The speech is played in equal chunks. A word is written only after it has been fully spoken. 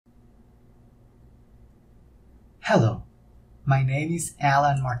Hello, my name is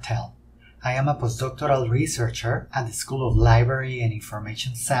Alan Martel. I am a postdoctoral researcher at the School of Library and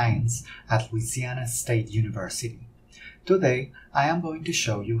Information Science at Louisiana State University. Today, I am going to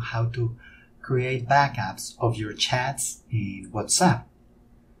show you how to create backups of your chats in WhatsApp.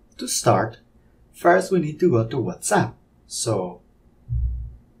 To start, first we need to go to WhatsApp. So,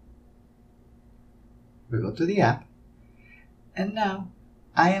 we go to the app, and now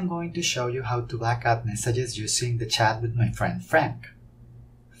I am going to show you how to back up messages using the chat with my friend Frank.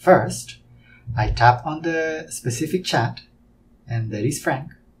 First, I tap on the specific chat, and there is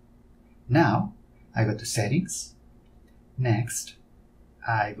Frank. Now, I go to Settings. Next,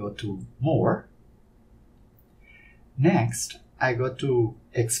 I go to More. Next, I go to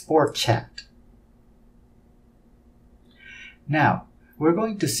Export Chat. Now, we're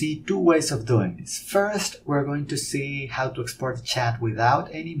going to see two ways of doing this. First, we're going to see how to export the chat without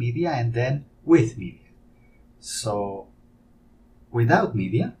any media and then with media. So, without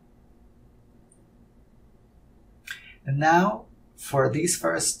media. And now, for this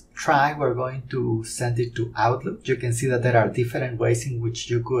first try, we're going to send it to Outlook. You can see that there are different ways in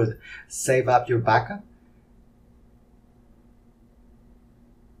which you could save up your backup.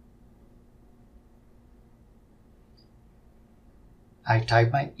 I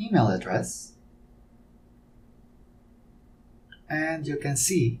type my email address, and you can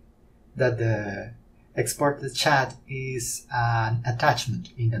see that the export the chat is an attachment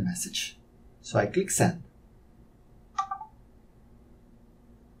in the message. So I click Send.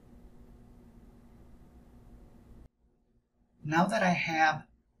 Now that I have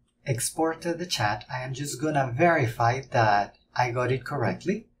exported the chat, I am just gonna verify that I got it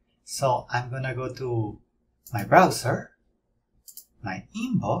correctly. So I'm gonna go to my browser, my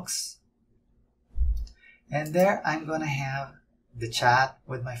inbox, and there I'm gonna have the chat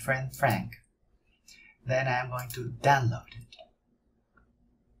with my friend Frank. Then I'm going to download it.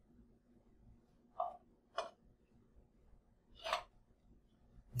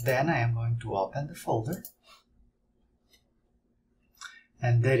 Then I am going to open the folder,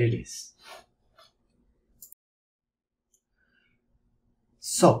 and there it is.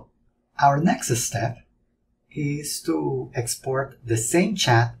 So our next step is to export the same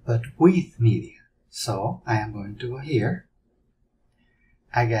chat but with media. So I am going to go here.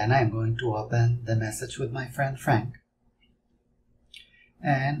 Again, I am going to open the message with my friend Frank.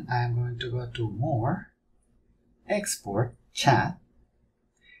 And I am going to go to More, Export Chat.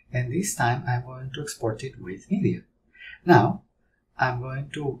 And this time I'm going to export it with media. Now, I'm going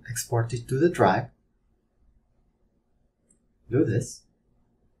to export it to the drive. Do this.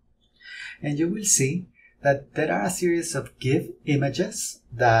 And you will see that there are a series of GIF images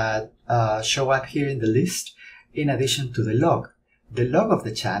that show up here in the list in addition to the log. The log of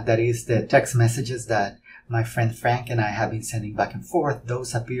the chat, that is the text messages that my friend Frank and I have been sending back and forth,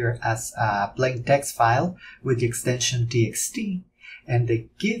 those appear as a plain text file with the extension txt, and the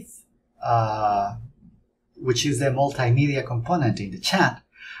GIF, which is the multimedia component in the chat,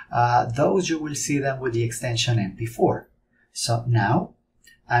 those you will see them with the extension mp4. So now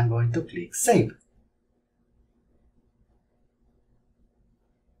I'm going to click Save.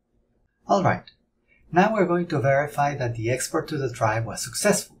 Alright, now we're going to verify that the export to the drive was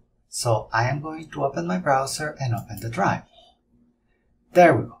successful. So I am going to open my browser and open the drive.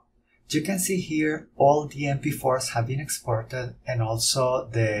 There we go. You can see here all the MP4s have been exported, and also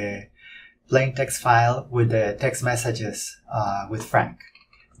the plain text file with the text messages with Frank.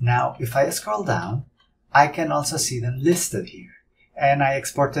 Now if I scroll down, I can also see them listed here. And I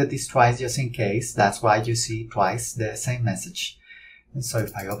exported this twice just in case. That's why you see twice the same message. And so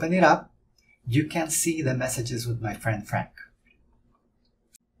if I open it up, you can see the messages with my friend Frank.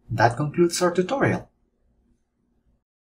 That concludes our tutorial.